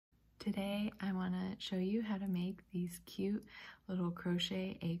Today I want to show you how to make these cute little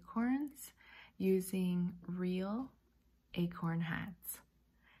crochet acorns using real acorn hats.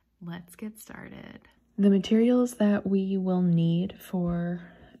 Let's get started. The materials that we will need for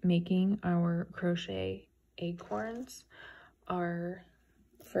making our crochet acorns are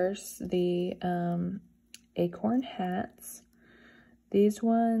first the acorn hats. These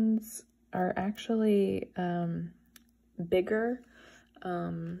ones are actually bigger.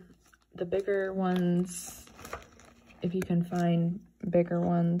 The bigger ones, if you can find bigger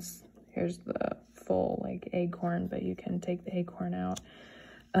ones, here's the full like acorn, but you can take the acorn out.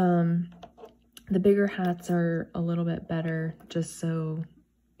 The bigger hats are a little bit better, just so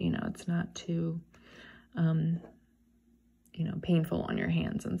it's not too painful on your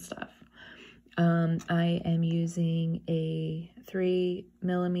hands and stuff. I am using a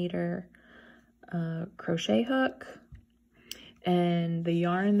 3mm crochet hook, and the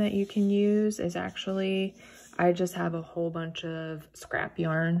yarn that you can use is actually, I just have a whole bunch of scrap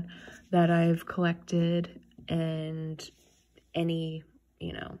yarn that I've collected, and any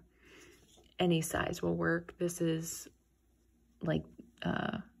size will work. This is like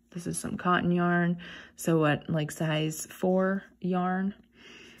this is some cotton yarn, so like size 4 yarn.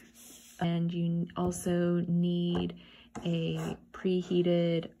 And you also need a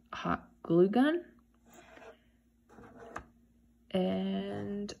preheated hot glue gun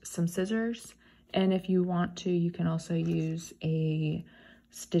and some scissors. And if you want to, you can also use a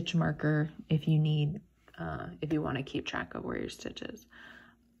stitch marker if you need, if you want to keep track of where your stitch is.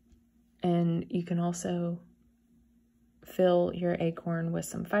 And you can also fill your acorn with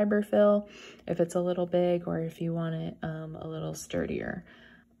some fiber fill if it's a little big, or if you want it a little sturdier.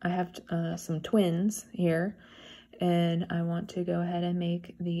 I have some twins here, and I want to go ahead and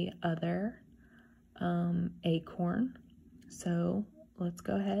make the other acorn. So let's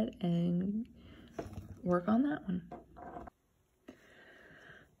go ahead and work on that one.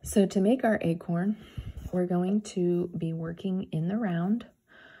 So to make our acorn, we're going to be working in the round.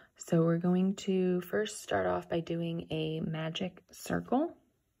 So we're going to first start off by doing a magic circle.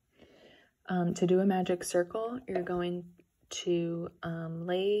 To do a magic circle, you're going to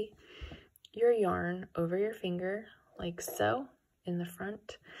lay your yarn over your finger like so in the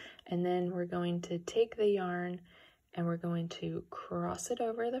front, and then we're going to take the yarn and we're going to cross it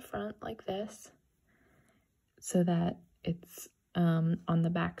over the front like this, so that it's on the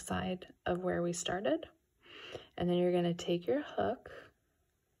back side of where we started. And then you're going to take your hook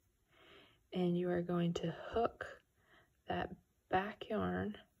and you are going to hook that back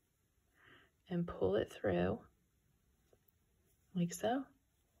yarn and pull it through like so.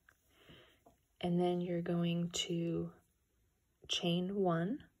 And then you're going to chain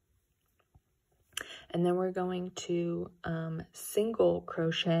 1. And then we're going to single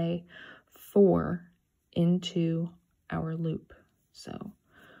crochet 4 into our loop. So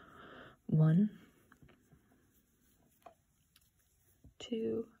 1,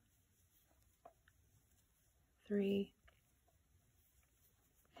 2, 3,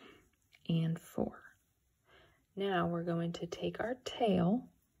 and 4. Now we're going to take our tail.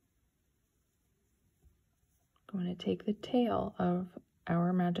 I'm going to take the tail of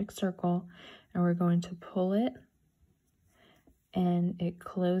our magic circle, and we're going to pull it, and it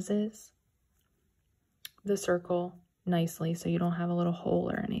closes the circle nicely, so you don't have a little hole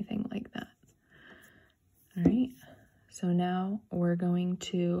or anything like that. All right, so now we're going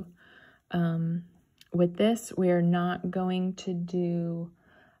to, with this, we are not going to do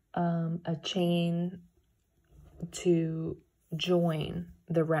a chain to join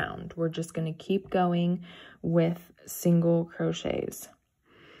the round. We're just going to keep going with single crochets.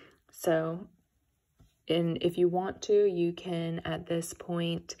 So, and if you want to, you can at this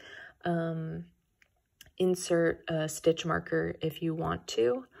point insert a stitch marker if you want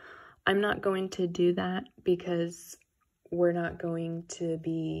to. I'm not going to do that because we're not going to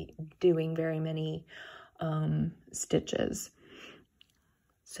be doing very many stitches.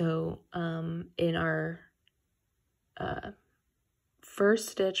 So in our first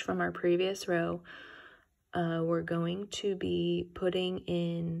stitch from our previous row, we're going to be putting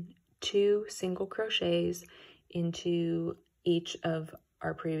in 2 single crochets into each of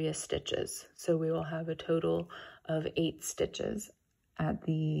our previous stitches. So we will have a total of 8 stitches at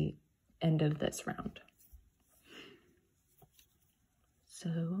the end of this round.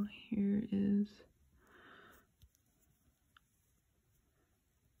 So here is,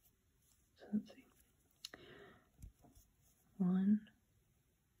 so let's see, 1,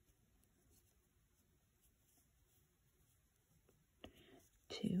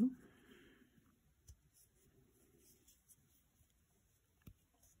 2, 3,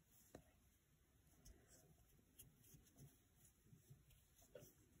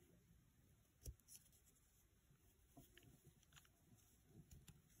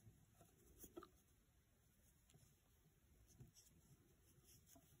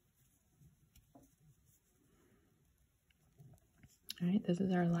 All right, this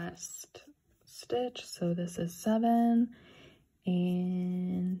is our last stitch. So this is 7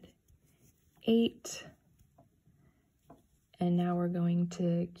 and 8. And now we're going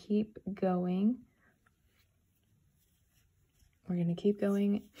to keep going. We're going to keep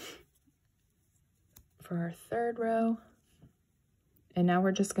going for our 3rd row. And now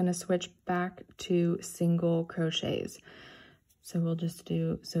we're just going to switch back to single crochets. So we'll just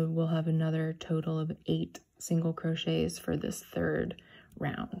do, so we'll have another total of 8 single crochets for this 3rd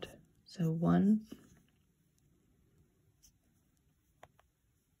round. So 1,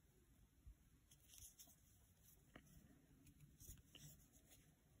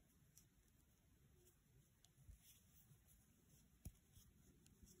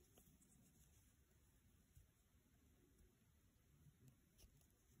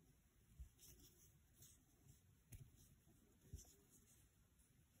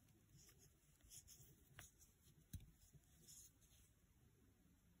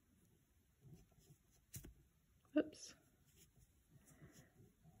 whoops.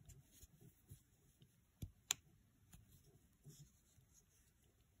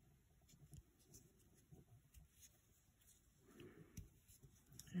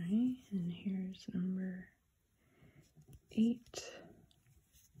 All right, and here's number 8.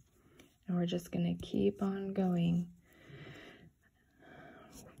 And we're just going to keep on going.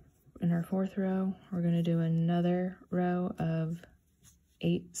 In our 4th row, we're going to do another row of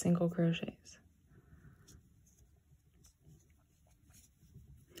 8 single crochets.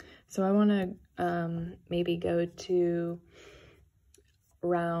 So I want to maybe go to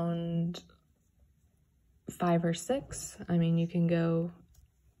round 5 or 6. I mean, you can go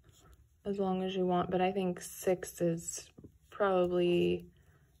as long as you want, but I think 6 is probably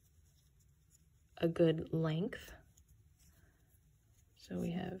a good length. So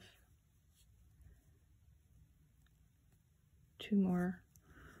we have 2 more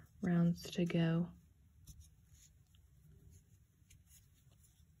rounds to go.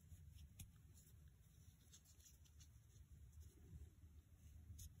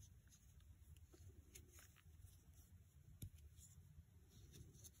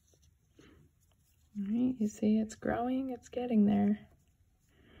 All right, you see it's growing, it's getting there.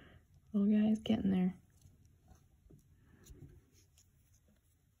 Little guy's getting there.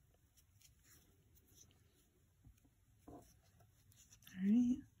 All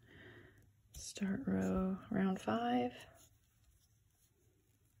right, start round 5.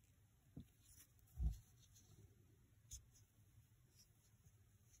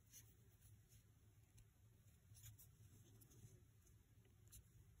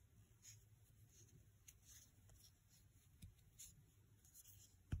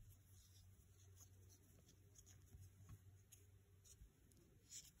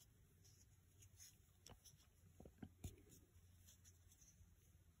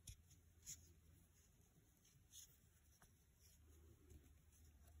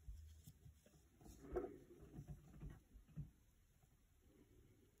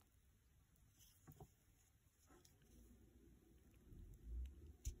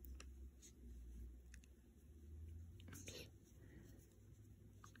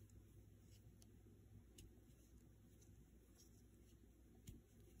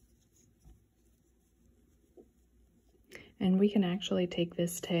 And we can actually take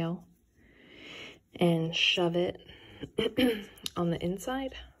this tail and shove it on the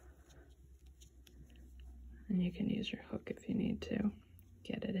inside. And you can use your hook if you need to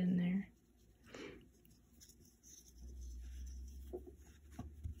get it in there.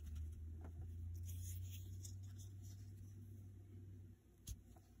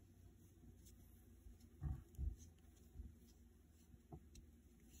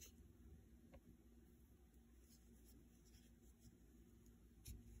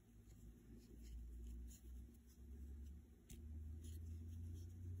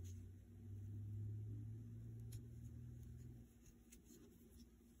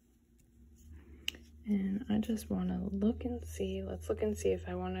 And I just want to look and see. Let's look and see if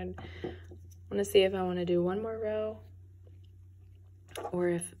I want to do 1 more row or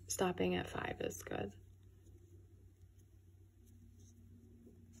if stopping at 5 is good.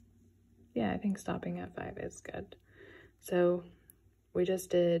 Yeah, I think stopping at 5 is good. So we just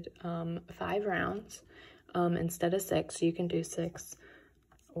did 5 rounds instead of 6. You can do 6,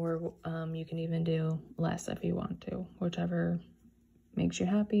 or you can even do less if you want to, whichever makes you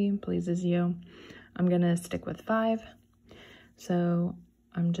happy, pleases you. I'm gonna stick with 5. So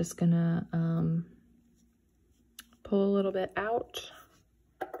I'm just gonna pull a little bit out,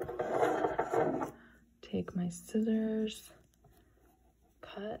 take my scissors,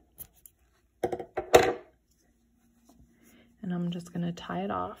 cut, And I'm just going to tie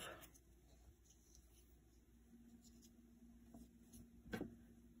it off.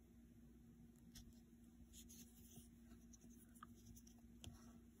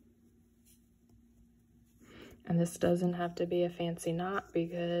 And this doesn't have to be a fancy knot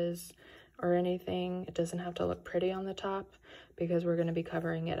because, or anything, it doesn't have to look pretty on the top because we're going to be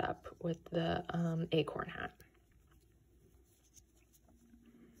covering it up with the acorn hat.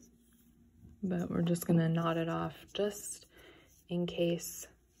 But we're just going to knot it off just in case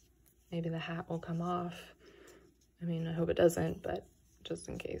maybe the hat will come off. I mean, I hope it doesn't, but just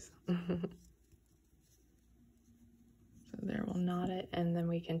in case. So there, we'll knot it, and then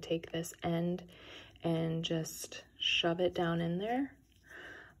we can take this end and just shove it down in there.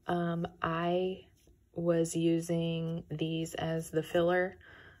 I was using these as the filler.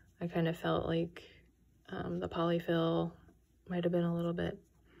 I kind of felt like the polyfill might have been a little bit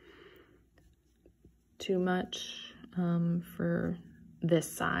too much for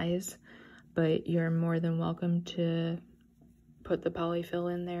this size, but you're more than welcome to put the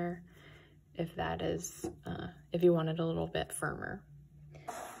polyfill in there if that is, if you want it a little bit firmer.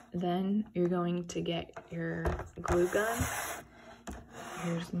 Then you're going to get your glue gun.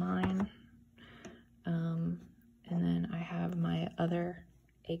 Here's mine. And then I have my other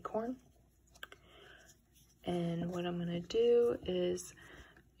acorn. And what I'm gonna do is,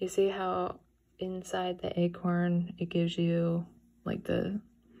 you see how inside the acorn, it gives you like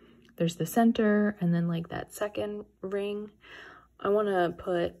there's the center and then like that second ring. I wanna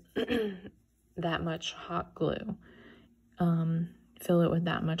put that much hot glue. Fill it with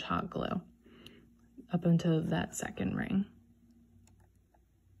that much hot glue up until that second ring.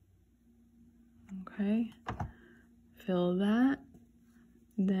 Okay, fill that,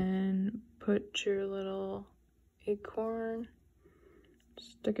 then put your little acorn,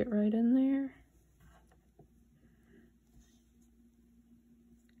 stick it right in there,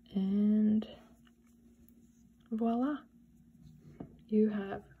 and voila, you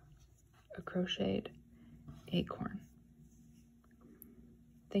have a crocheted acorn.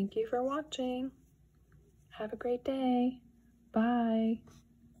 Thank you for watching. Have a great day. Bye.